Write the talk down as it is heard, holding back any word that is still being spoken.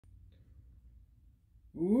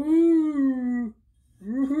Woo!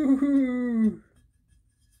 Woo!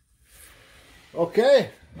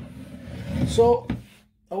 Okay, so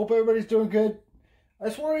I hope everybody's doing good. I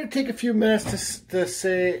just wanted to take a few minutes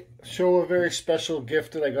to show a very special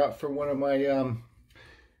gift that I got from one of my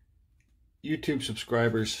YouTube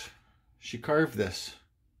subscribers. She carved this.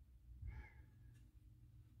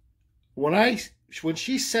 When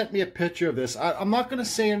she sent me a picture of this, I'm not going to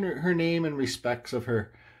say her name in respects of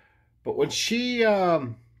her, but when she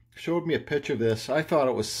showed me a picture of this, I thought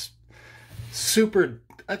it was super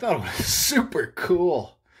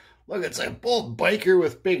cool. Look, it's a bold biker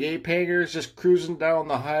with big ape hangers just cruising down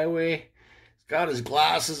the highway. He's got his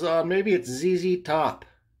glasses on. Maybe it's ZZ Top.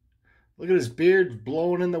 Look at his beard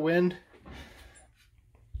blowing in the wind.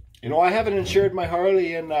 You know, I haven't insured my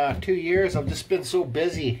Harley in 2 years. I've just been so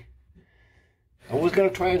busy. I was going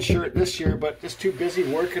to try and insure it this year, but just too busy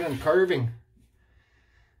working and carving.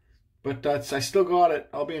 But I still got it.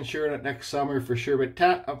 I'll be insuring it next summer for sure.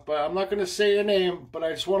 But I'm not going to say a name, but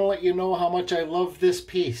I just want to let you know how much I love this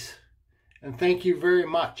piece. And thank you very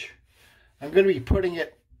much. I'm going to be putting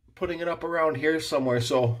it up around here somewhere,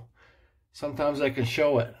 so sometimes I can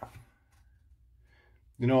show it.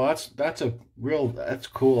 You know, that's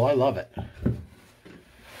cool. I love it.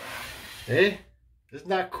 Hey, isn't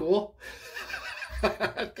that cool?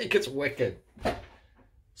 I think it's wicked.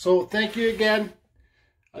 So thank you again.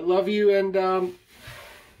 I love you, and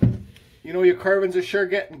you know, your carvings are sure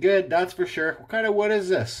getting good, that's for sure. What kind of wood is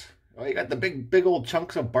this? Oh, you got the big old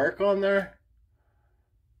chunks of bark on there.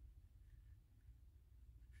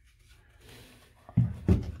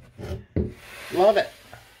 Love it.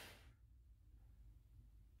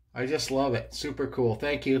 I just love it. Super cool.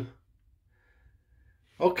 Thank you.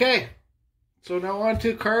 Okay, so now on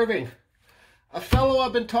to carving. A fellow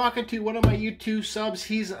I've been talking to, one of my YouTube subs,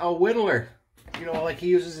 he's a whittler. You know, like he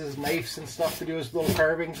uses his knives and stuff to do his little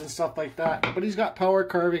carvings and stuff like that. But he's got power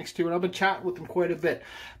carvings too, and I've been chatting with him quite a bit.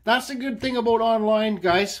 That's the good thing about online,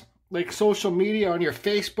 guys. Like social media, on your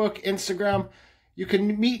Facebook, Instagram. You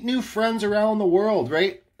can meet new friends around the world,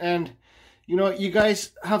 right? And, you know, you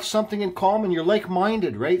guys have something in common. You're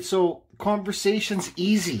like-minded, right? So conversation's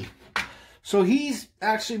easy. So he's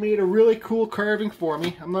actually made a really cool carving for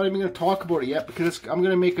me. I'm not even going to talk about it yet because I'm going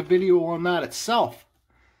to make a video on that itself.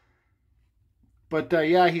 But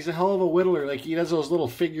yeah, he's a hell of a whittler. Like, he does those little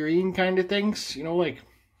figurine kind of things, you know, like.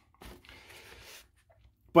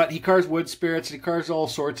 But he carves wood spirits, and he carves all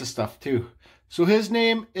sorts of stuff too. So his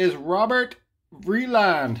name is Robert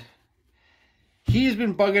Vreeland. He's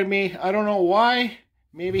been bugging me. I don't know why.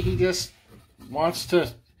 Maybe he just wants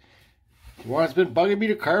to. He's been bugging me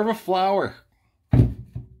to carve a flower.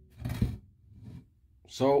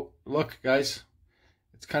 So look, guys,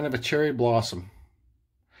 it's kind of a cherry blossom.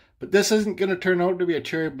 But this isn't going to turn out to be a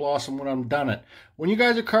cherry blossom when I'm done it. When you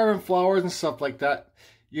guys are carving flowers and stuff like that,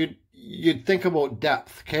 you'd think about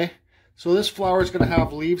depth, okay? So this flower is going to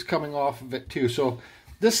have leaves coming off of it too. So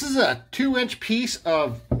this is a 2-inch piece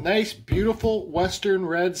of nice, beautiful Western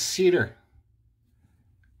red cedar.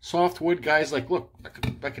 Soft wood, guys. Like, look,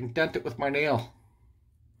 I can dent it with my nail.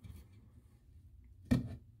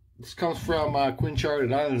 This comes from Queen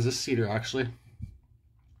Charlotte Islands, this cedar, actually.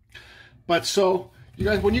 But so, you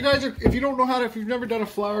guys, when you guys are, if you don't know how to, if you've never done a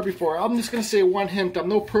flower before, I'm just going to say one hint. I'm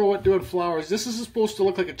no pro at doing flowers. This is supposed to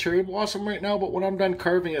look like a cherry blossom right now, but when I'm done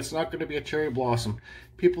carving, it's not going to be a cherry blossom.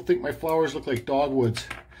 People think my flowers look like dogwoods.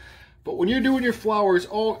 But when you're doing your flowers,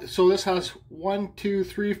 so this has 1, 2,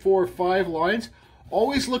 3, 4, 5 lines.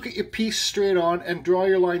 Always look at your piece straight on and draw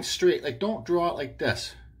your line straight. Like, don't draw it like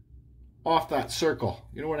this, off that circle.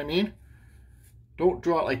 You know what I mean? Don't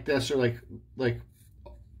draw it like this or like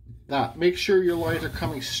that. Make sure your lines are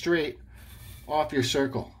coming straight off your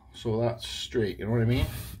circle. So that's straight, you know what I mean?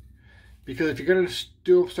 Because if you're going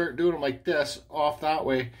to start doing them like this, off that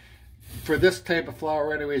way, for this type of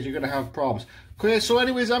flower anyways, you're going to have problems. Okay, so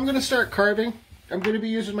anyways, I'm going to start carving. I'm going to be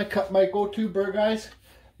using my go-to burr, guys.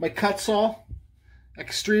 My Kutzall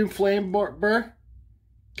Extreme Flame burr.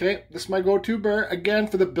 Okay, this is my go-to burr. Again,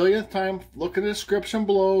 for the billionth time, look in the description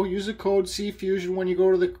below. Use the code CFusion when you go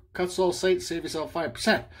to the Kutzall site. Save yourself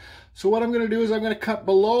 5%. So what I'm going to do is I'm going to cut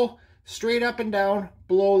below, straight up and down,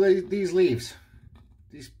 below these leaves.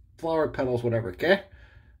 These flower petals, whatever, okay?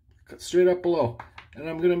 Cut straight up below. And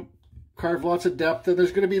I'm going to carve lots of depth. And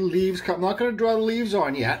there's going to be leaves. I'm not going to draw the leaves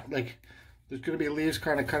on yet. Like, there's going to be leaves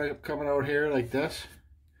kind of coming out here like this.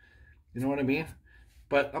 You know what I mean?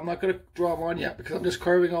 But I'm not going to draw them on yet because I'm just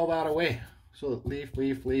carving all that away. So leaf,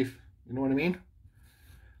 leaf, leaf. You know what I mean?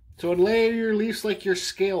 So lay your leaves like your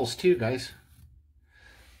scales too, guys.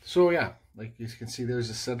 So yeah, like you can see, there's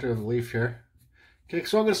the center of the leaf here. Okay,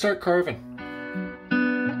 so I'm going to start carving.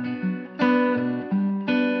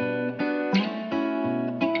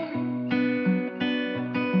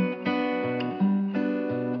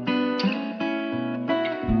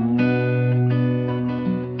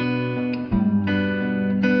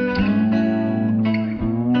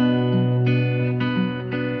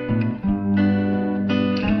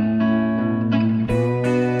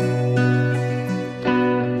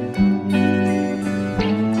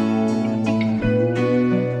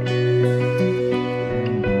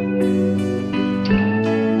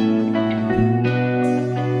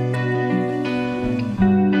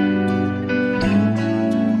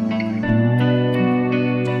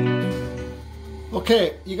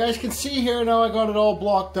 guys can see here now, I got it all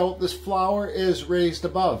blocked out. This flower is raised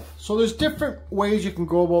above. So there's different ways you can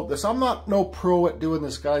go about this. I'm not no pro at doing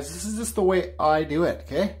this, guys. This is just the way I do it,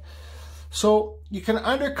 okay? So you can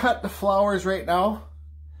undercut the flowers right now.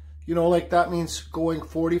 You know, like that means going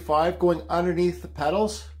 45, going underneath the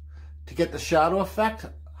petals to get the shadow effect.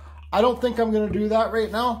 I don't think I'm going to do that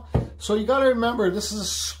right now. So you got to remember, this is a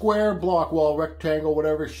square block wall, rectangle,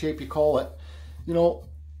 whatever shape you call it. You know,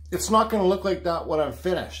 it's not going to look like that when I'm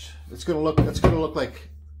finished. It's going to look like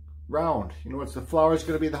round. You know, the flower is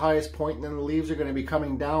going to be the highest point, and then the leaves are going to be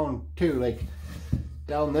coming down too, like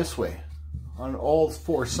down this way on all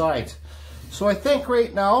 4 sides. So I think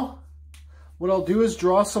right now, what I'll do is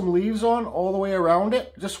draw some leaves on all the way around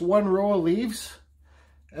it, just 1 row of leaves.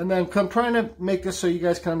 And then I'm trying to make this so you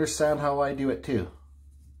guys can understand how I do it too.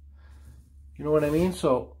 You know what I mean?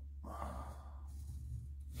 So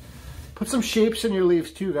put some shapes in your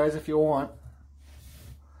leaves too, guys, if you want.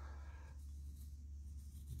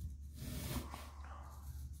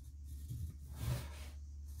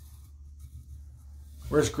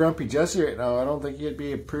 Where's Grumpy Jesse right now? I don't think he'd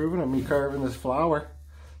be approving of me carving this flower.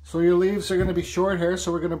 So your leaves are going to be short here,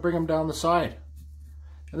 so we're going to bring them down the side.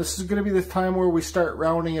 And this is going to be the time where we start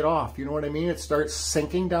rounding it off. You know what I mean? It starts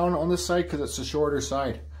sinking down on this side because it's the shorter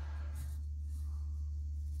side.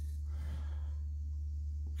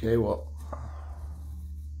 Okay, well.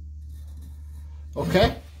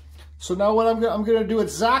 Okay. So now what I'm going to do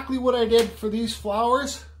exactly what I did for these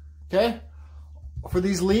flowers. Okay. For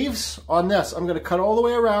these leaves on this, I'm going to cut all the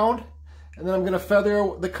way around, and then I'm going to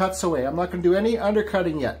feather the cuts away. I'm not going to do any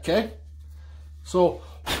undercutting yet, okay? So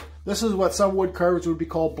this is what some wood carvers would be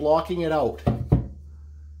called blocking it out.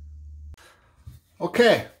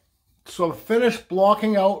 Okay, so I'm finished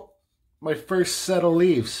blocking out my first set of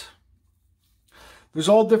leaves. There's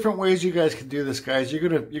all different ways you guys can do this, guys. You're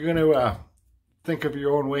gonna think of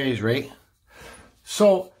your own ways, right?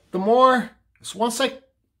 So once I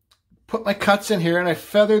put my cuts in here and I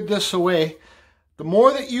feathered this away, the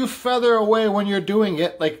more that you feather away when you're doing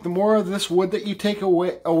it, like the more of this wood that you take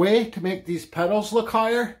away to make these petals look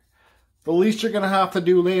higher, the least you're going to have to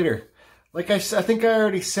do later. Like I think I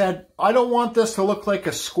already said, I don't want this to look like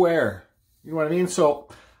a square. You know what I mean? So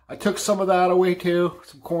I took some of that away too,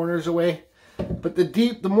 some corners away. But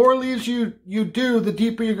the more leaves you do, the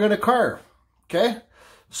deeper you're going to carve. Okay?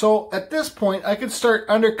 So at this point, I can start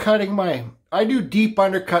undercutting I do deep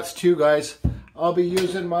undercuts too, guys. I'll be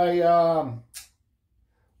using my, well,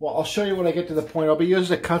 I'll show you when I get to the point. I'll be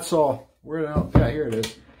using a Kutzall. Yeah, here it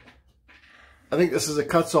is. I think this is a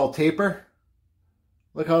Kutzall taper.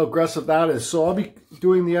 Look how aggressive that is. So I'll be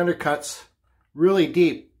doing the undercuts really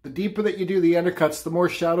deep. The deeper that you do the undercuts, the more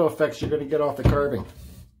shadow effects you're going to get off the carving.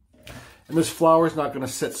 And this flower's not going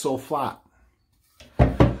to sit so flat.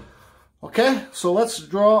 Okay, so let's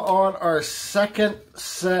draw on our second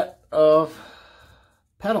set of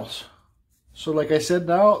petals. So like I said,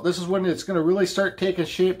 now this is when it's going to really start taking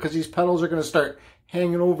shape, because these petals are going to start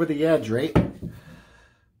hanging over the edge, right?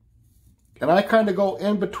 And I kind of go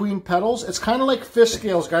in between petals. It's kind of like fish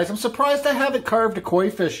scales, guys. I'm surprised I haven't carved a koi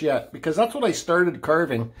fish yet, because that's what I started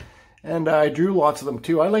carving, and I drew lots of them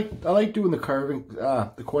too. I like doing the carving,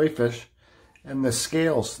 the koi fish and the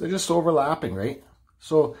scales. They're just overlapping, right?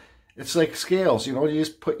 So it's like scales, you know. You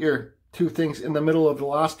just put your 2 things in the middle of the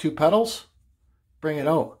last 2 petals, bring it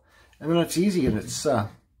out, and then it's easy, and it's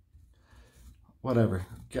whatever.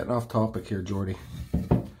 Getting off topic here, Jordy.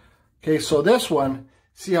 Okay, so this one,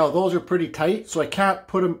 see how those are pretty tight, so I can't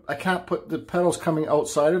put the petals coming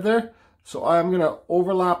outside of there. So I'm gonna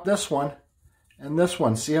overlap this one and this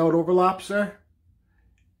one. See how it overlaps there?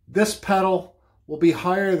 This petal will be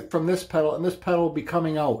higher from this petal, and this petal will be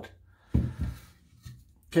coming out.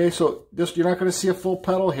 Okay, so you're not going to see a full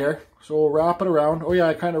petal here. So we'll wrap it around. Oh yeah,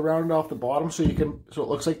 I kind of rounded off the bottom so it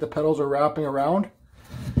looks like the petals are wrapping around.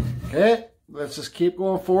 Okay, let's just keep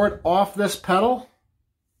going forward off this petal.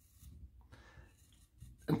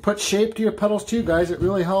 And put shape to your petals too, guys. It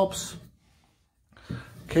really helps.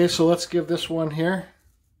 Okay, so let's give this one here.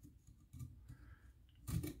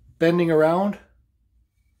 Bending around.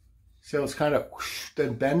 See how it's kind of whoosh,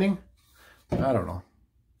 then bending? I don't know.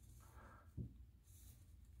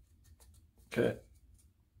 Okay.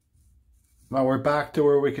 Now we're back to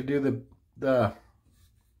where we could do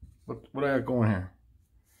what I got going here?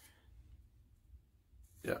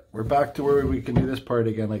 Yeah, we're back to where we can do this part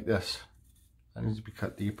again like this. That needs to be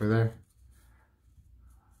cut deeper there.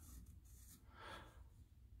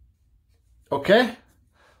 Okay,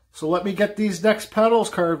 so let me get these next petals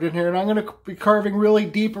carved in here, and I'm going to be carving really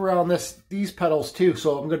deep around these petals too.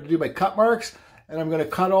 So I'm going to do my cut marks, and I'm going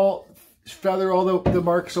to feather all the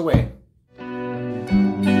marks away.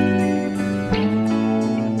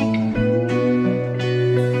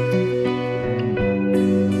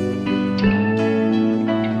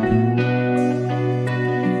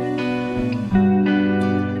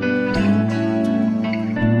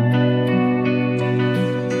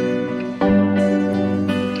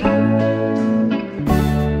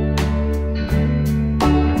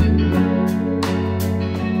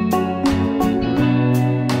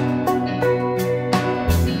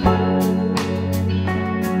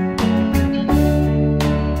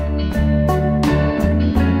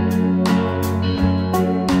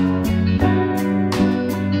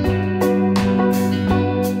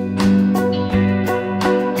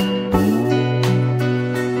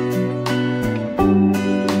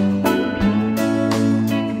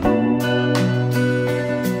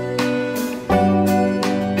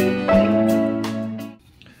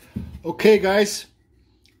 Okay guys,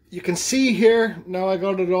 you can see here, now I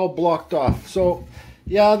got it all blocked off. So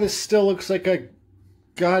yeah, this still looks like a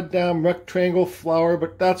goddamn rectangle flower,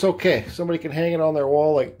 but that's okay. Somebody can hang it on their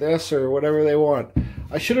wall like this or whatever they want.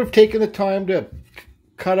 I should have taken the time to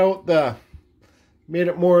cut out made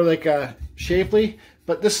it more like a shapely,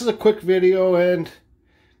 but this is a quick video and,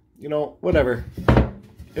 you know, whatever.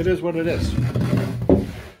 It is what it is.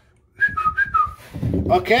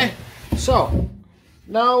 Okay, so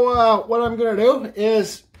now what I'm gonna do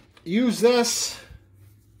is use this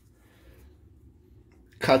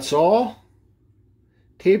Kutzall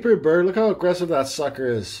tapered bird. Look how aggressive that sucker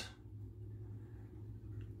is.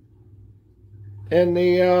 And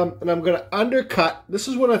I'm gonna undercut. This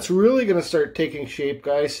is when it's really gonna start taking shape,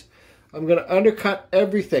 guys. I'm gonna undercut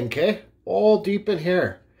everything, okay? All deep in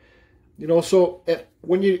here. You know, so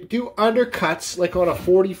when you do undercuts, like on a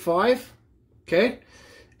 45, okay,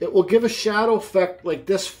 it will give a shadow effect like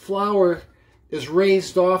this flower is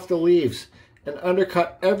raised off the leaves, and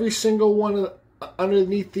undercut every single one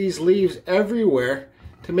underneath these leaves everywhere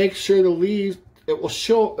to make sure the leaves, it will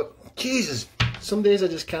show. Jesus, some days I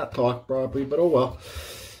just can't talk properly, but oh well.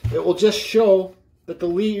 It will just show that the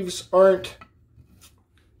leaves aren't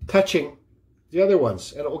touching the other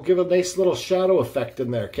ones, and it will give a nice little shadow effect in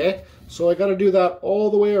there, okay? So I got to do that all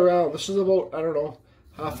the way around. This is about, I don't know,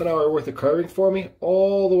 half an hour worth of carving for me,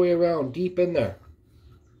 all the way around, deep in there.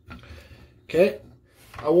 Okay,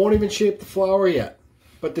 I won't even shape the flower yet,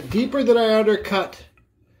 but the deeper that I undercut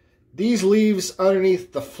these leaves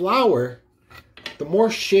underneath the flower, the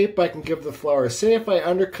more shape I can give the flower. Say if I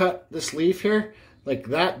undercut this leaf here, like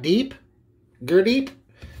that deep, deep,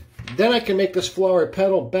 then I can make this flower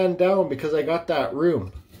petal bend down because I got that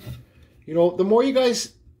room. You know, the more you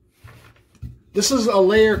guys, this is a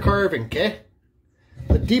layer carving, okay?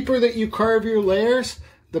 The deeper that you carve your layers,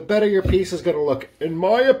 the better your piece is going to look. In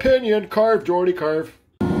my opinion, carve, Jordy, carve.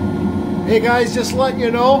 Hey guys, just letting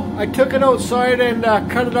you know, I took it outside and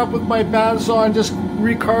cut it up with my bandsaw and just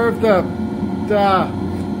recarved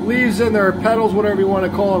the leaves in there, petals, whatever you want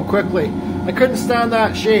to call them, quickly. I couldn't stand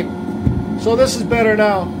that shape. So this is better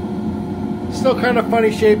now. Still kind of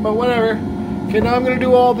funny shape, but whatever. Okay, now I'm going to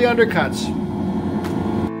do all the undercuts.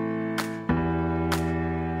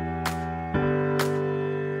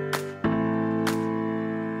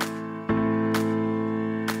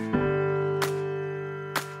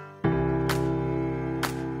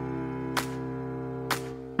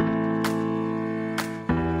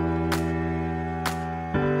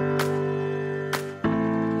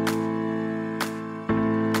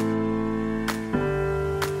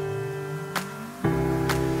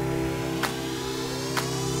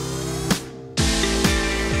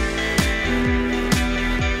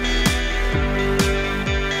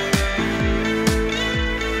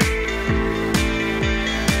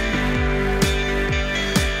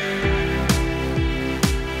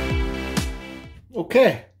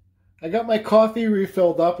 Okay, I got my coffee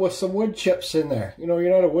refilled up with some wood chips in there. You know,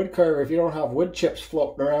 you're not a wood carver if you don't have wood chips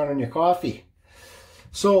floating around in your coffee.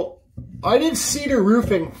 So I did cedar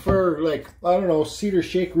roofing for, like, I don't know, cedar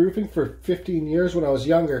shake roofing for 15 years when I was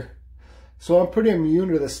younger. So I'm pretty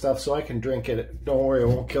immune to this stuff, so I can drink it. Don't worry, it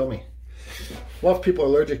won't kill me. A lot of people are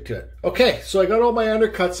allergic to it. Okay, so I got all my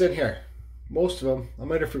undercuts in here. Most of them. I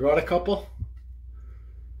might have forgot a couple.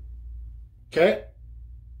 Okay.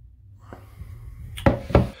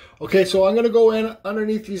 Okay, so I'm going to go in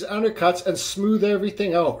underneath these undercuts and smooth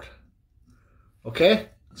everything out. Okay?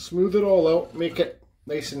 Smooth it all out. Make it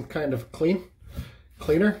nice and kind of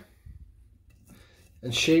cleaner.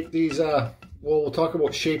 And shape these, well, we'll talk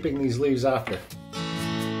about shaping these leaves after.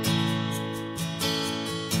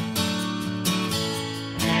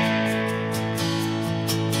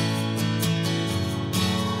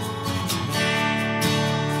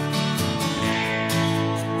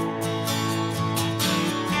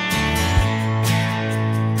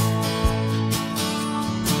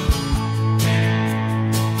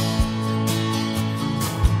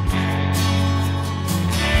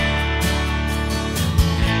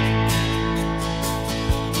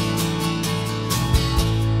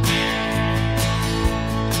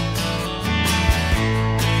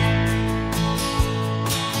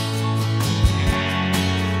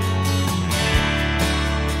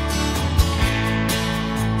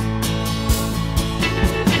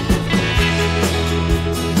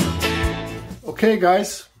 Okay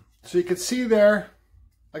guys, so you can see there,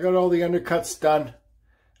 I got all the undercuts done.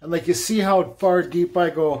 And like you see how far deep I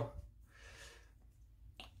go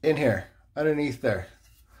in here, underneath there.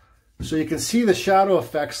 So you can see the shadow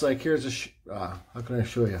effects, like here's a, how can I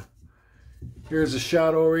show you? Here's a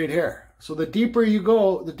shadow right here. So the deeper you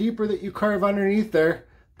go, the deeper that you carve underneath there,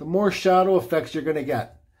 the more shadow effects you're going to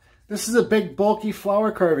get. This is a big bulky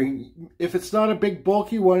flower carving. If it's not a big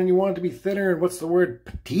bulky one and you want it to be thinner and what's the word,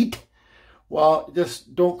 petite, well,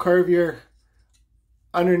 just don't carve your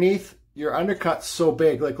underneath, your undercut so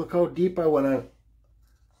big. Like look how deep I went on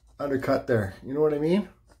undercut there. You know what I mean?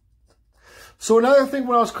 So another thing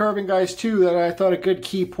when I was carving, guys, too, that I thought a good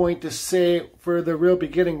key point to say for the real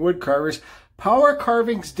beginning wood carvers, power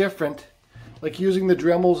carving's different. Like using the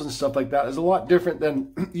dremels and stuff like that is a lot different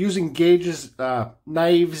than using gauges,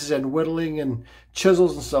 knives and whittling and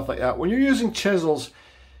chisels and stuff like that. When you're using chisels,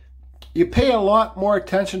 you pay a lot more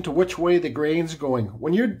attention to which way the grain's going.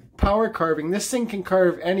 When you're power carving, this thing can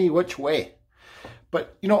carve any which way.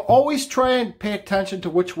 But, you know, always try and pay attention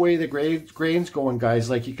to which way the grain's going, guys.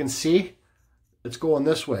 Like you can see, it's going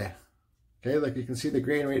this way. Okay, like you can see the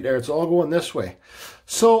grain right there. It's all going this way.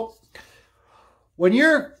 So when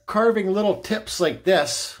you're carving little tips like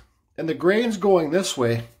this, and the grain's going this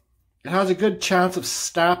way, it has a good chance of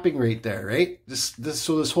snapping right there, right?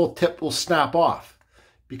 So this whole tip will snap off.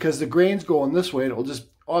 Because the grain's going this way, and it will just,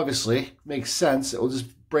 obviously, makes sense, it will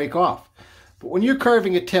just break off. But when you're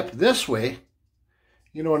carving a tip this way,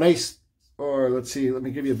 you know, a nice, or let's see, let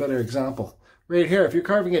me give you a better example. Right here, if you're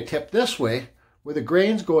carving a tip this way, where the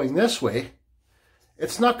grain's going this way,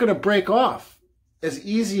 it's not going to break off as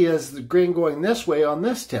easy as the grain going this way on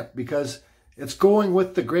this tip, because it's going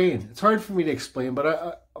with the grain. It's hard for me to explain,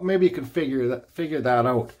 but maybe you can figure that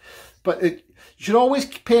out. But you should always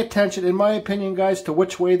pay attention, in my opinion, guys, to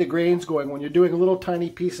which way the grain's going when you're doing little tiny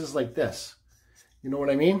pieces like this. You know what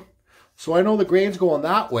I mean? So I know the grain's going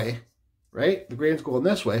that way, right? The grain's going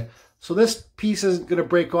this way. So this piece isn't going to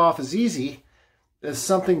break off as easy as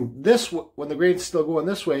something this, when the grain's still going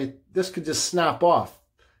this way, this could just snap off.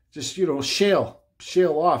 Just, you know, shale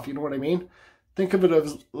off, you know what I mean? Think of it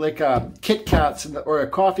as like Kit Kats or a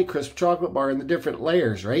Coffee Crisp chocolate bar in the different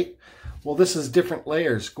layers, right? Well, this is different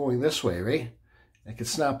layers going this way, right? It could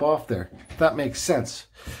snap off there, if that makes sense.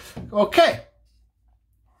 Okay.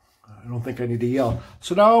 I don't think I need to yell.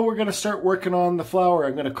 So now we're going to start working on the flower.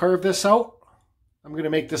 I'm going to carve this out. I'm going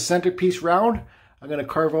to make the centerpiece round. I'm going to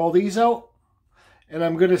carve all these out. And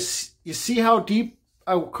I'm going to, you see how deep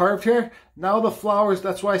I carved here? Now the flowers,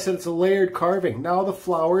 that's why I said it's a layered carving. Now the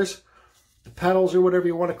flowers, the petals or whatever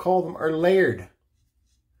you want to call them, are layered.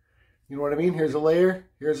 You know what I mean? Here's a layer,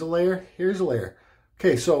 here's a layer, here's a layer.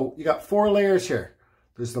 Okay, so you got 4 layers here.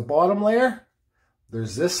 There's the bottom layer,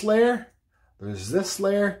 there's this layer,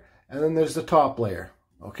 and then there's the top layer.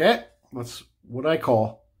 Okay? That's what I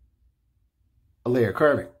call a layer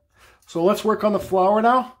carving. So let's work on the flower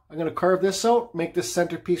now. I'm going to carve this out, make this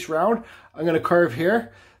centerpiece round. I'm going to carve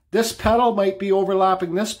here. This petal might be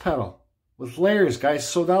overlapping this petal with layers, guys.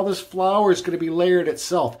 So now this flower is going to be layered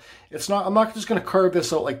itself. It's not, I'm not just going to carve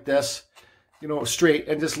this out like this, you know, straight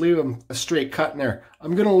and just leave them a straight cut in there.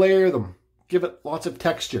 I'm going to layer them, give it lots of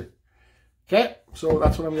texture. Okay, so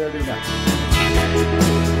that's what I'm going to do next.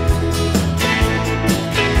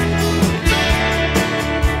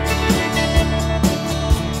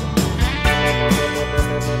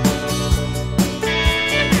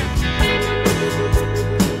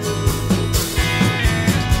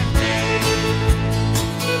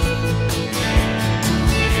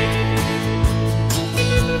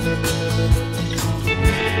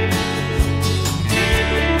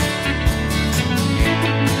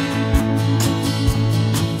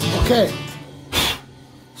 Okay,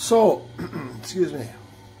 so, excuse me,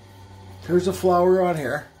 here's a flower on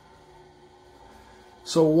here.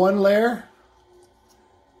 So 1 layer,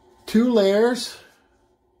 2 layers.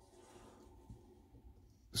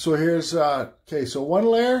 So here's, okay, so 1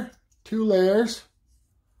 layer, 2 layers,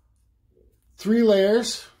 3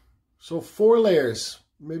 layers, so 4 layers,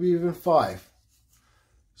 maybe even 5.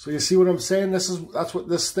 So you see what I'm saying? That's what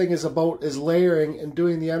this thing is about, is layering and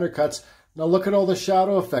doing the undercuts. Now look at all the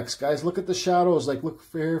shadow effects, guys. Look at the shadows. Like look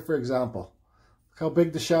for here, for example. Look how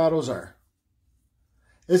big the shadows are.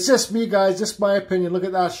 It's just me, guys. Just my opinion. Look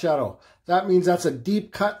at that shadow. That means that's a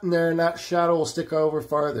deep cut in there, and that shadow will stick over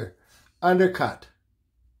farther. Undercut.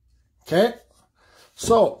 Okay?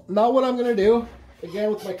 So now what I'm going to do,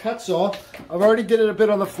 again with my Kutzall, I've already did it a bit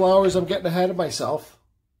on the flowers. I'm getting ahead of myself.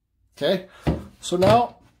 Okay? So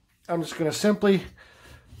now I'm just going to simply,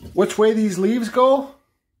 which way these leaves go,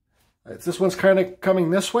 this one's kind of coming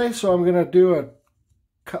this way, so I'm going to do a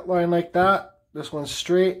cut line like that. This one's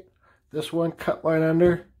straight. This one, cut line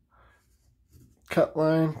under. Cut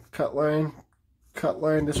line, cut line, cut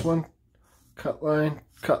line. This one, cut line,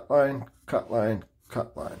 cut line, cut line,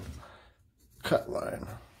 cut line, cut line,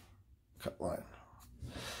 cut line.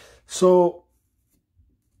 So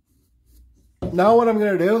Now what I'm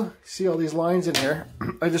going to do, see all these lines in here.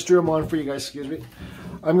 I just drew them on for you guys, excuse me.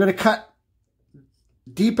 I'm going to cut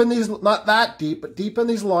deep in these, not that deep, but deep in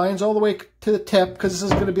these lines all the way to the tip, because this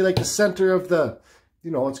is going to be like the center of the,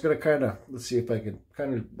 you know, it's going to kind of, let's see if I can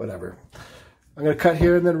kind of, whatever. I'm going to cut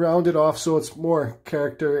here and then round it off so it's more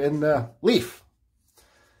character in the leaf.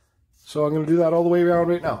 So I'm going to do that all the way around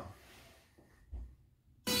right now.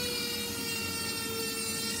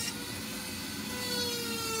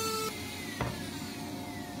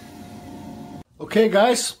 Okay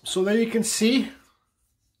guys, so there you can see,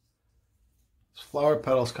 this flower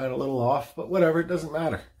petal's kind of a little off, but whatever, it doesn't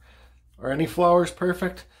matter. Are any flowers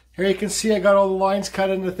perfect? Here you can see I got all the lines cut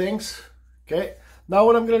into things. Okay, now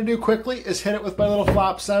what I'm going to do quickly is hit it with my little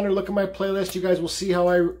flap sander. Look at my playlist, you guys will see how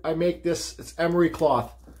I make this. It's emery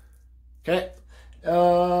cloth. Okay,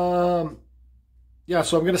 yeah,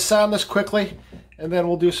 so I'm going to sand this quickly, and then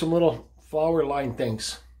we'll do some little flower line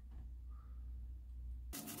things.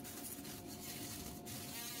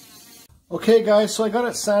 Okay guys, so I got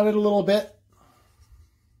it sanded a little bit.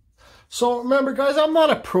 So remember guys, I'm not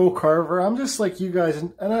a pro carver. I'm just like you guys,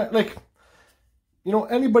 and I, like, you know,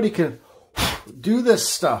 anybody can do this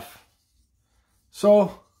stuff.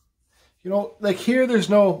 So, you know, like here there's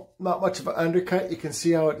not much of an undercut. You can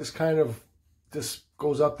see how it just kind of just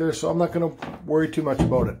goes up there, so I'm not going to worry too much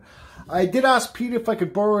about it. I did ask Pete if I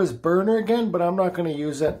could borrow his burner again, but I'm not going to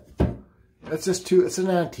use it. That's just too, it's an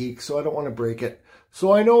antique, so I don't want to break it.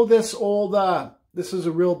 So I know this old, this is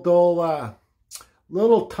a real dull,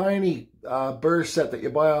 little tiny burr set that you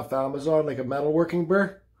buy off Amazon, like a metalworking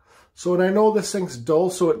burr. So, and I know this thing's dull,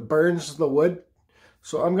 so it burns the wood.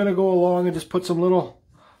 So I'm going to go along and just put some little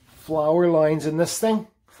flower lines in this thing.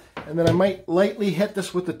 And then I might lightly hit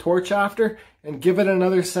this with the torch after and give it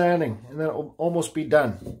another sanding. And then it will almost be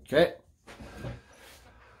done. Okay.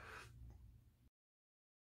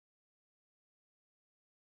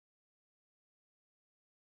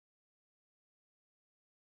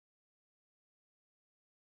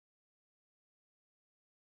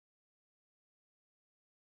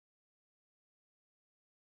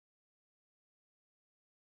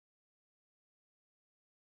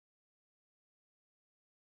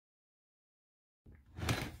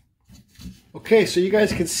 Okay, so you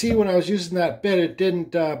guys can see when I was using that bit, it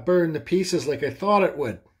didn't burn the pieces like I thought it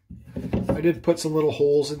would. I did put some little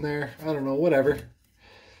holes in there. I don't know, whatever.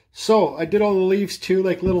 So I did all the leaves too,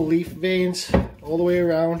 like little leaf veins all the way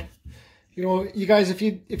around. You know, you guys, if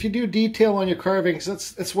you do detail on your carvings,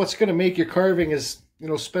 that's what's going to make your carving is, you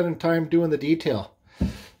know, spending time doing the detail.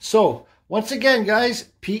 So once again, guys,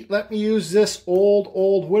 Pete let me use this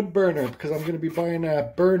old wood burner because I'm going to be buying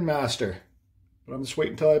a Burn Master. But I'm just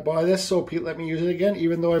waiting until I buy this, so Pete let me use it again,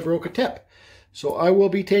 even though I broke a tip. So I will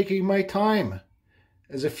be taking my time,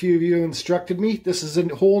 as a few of you instructed me. This is a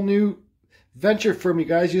whole new venture for me,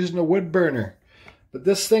 guys, using a wood burner. But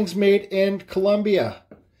this thing's made in Colombia.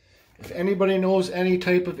 If anybody knows any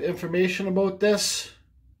type of information about this,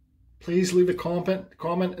 please leave a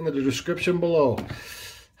comment in the description below.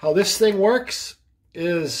 How this thing works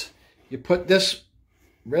is you put this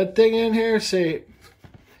red thing in here, say,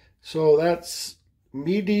 so that's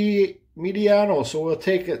mediano. So we'll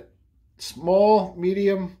take it small,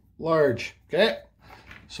 medium, large. Okay.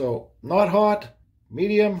 So not hot,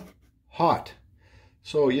 medium, hot.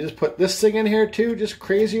 So you just put this thing in here too. Just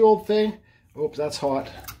crazy old thing. Oops, that's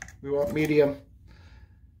hot. We want medium.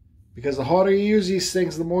 Because the hotter you use these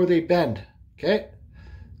things, the more they bend. Okay.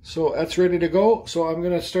 So that's ready to go. So I'm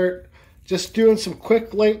going to start just doing some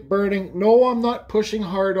quick light burning. No, I'm not pushing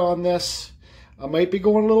hard on this. I might be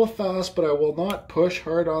going a little fast, but I will not push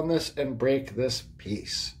hard on this and break this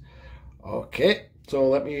piece. Okay, so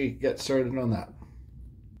let me get started on that.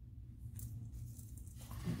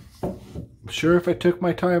 I'm sure if I took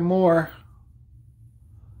my time more,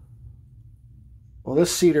 well,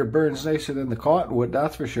 this cedar burns nicer than the cottonwood,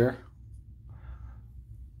 that's for sure.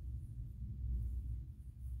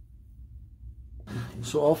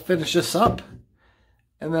 So I'll finish this up,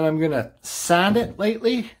 and then I'm going to sand it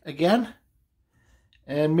lightly again.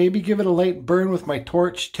 And maybe give it a light burn with my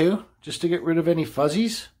torch too, just to get rid of any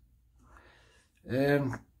fuzzies.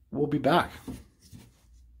 And we'll be back.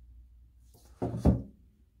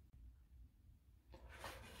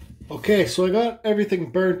 Okay, so I got everything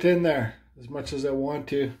burnt in there as much as I want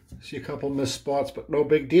to. See a couple missed spots, but no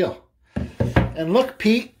big deal. And look,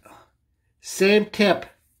 Pete, same tip.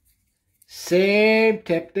 Same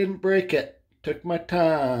tip, didn't break it. Took my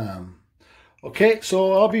time. Okay,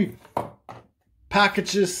 so I'll be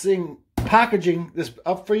packaging this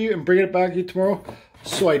up for you and bring it back to you tomorrow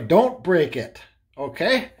so I don't break it.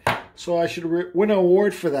 Okay, so I should win an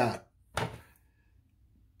award for that.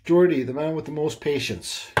 Jordy, the man with the most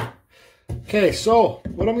patience. Okay, so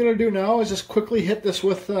what I'm going to do now is just quickly hit this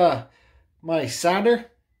with my sander.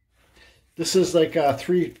 This is like a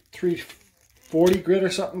 340 grit or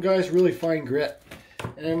something, guys. Really fine grit.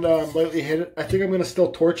 And lightly hit it. I think I'm going to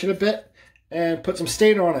still torch it a bit and put some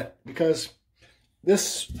stain on it, because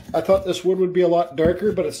this, I thought this wood would be a lot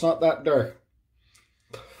darker, but it's not that dark.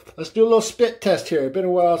 Let's do a little spit test here. It's been a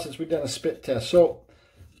while since we've done a spit test. So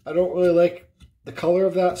I don't really like the color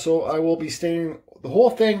of that, so I will be staining the whole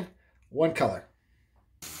thing one color.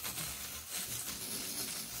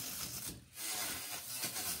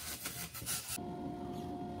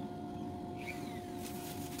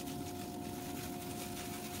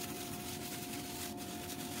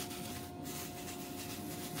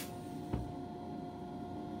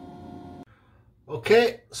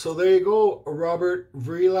 Okay, so there you go, Robert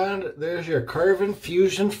Vreeland. There's your Carving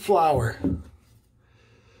Fusion flower.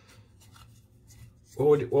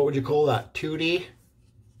 What would you call that? 2D?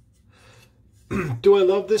 Do I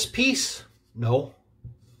love this piece? No.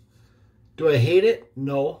 Do I hate it?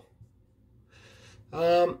 No.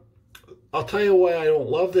 I'll tell you why I don't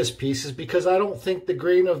love this piece is because I don't think the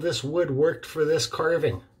grain of this wood worked for this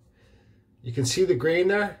carving. You can see the grain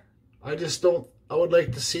there. I just don't. I would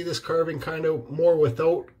like to see this carving kind of more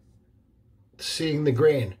without seeing the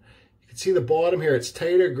grain. You can see the bottom here, it's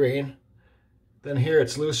tighter grain. Then here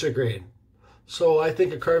it's looser grain. So I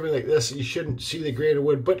think a carving like this, you shouldn't see the grain of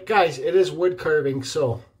wood. But guys, it is wood carving,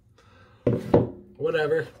 so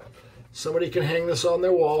whatever. Somebody can hang this on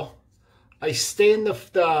their wall. I stained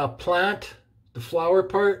the plant, the flower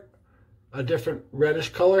part, a different reddish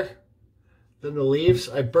color than the leaves.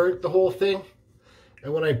 I burnt the whole thing.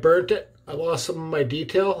 And when I burnt it, I lost some of my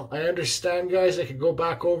detail. I understand, guys, I could go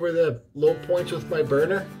back over the low points with my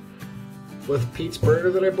burner, with Pete's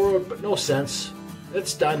burner that I borrowed, but no sense.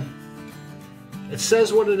 It's done. It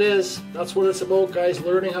says what it is. That's what it's about, guys.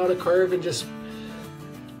 Learning how to carve and just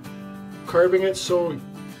carving it so,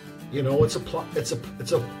 you know, it's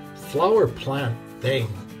a flower plant thing.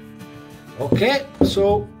 Okay,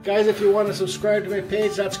 so guys, if you want to subscribe to my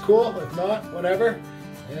page, that's cool. If not, whatever.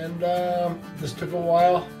 And this took a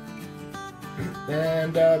while.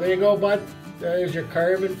 And there you go, bud. There's your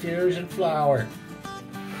Carving Fusion flower.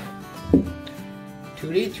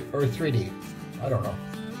 2D or 3D? I don't know.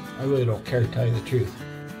 I really don't care, to tell you the truth.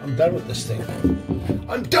 I'm done with this thing.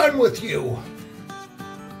 I'm done with you!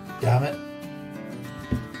 Damn it.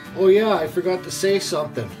 Oh yeah, I forgot to say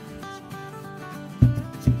something.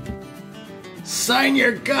 Sign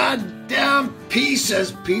your goddamn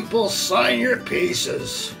pieces, people! Sign your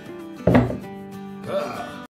pieces! Ugh.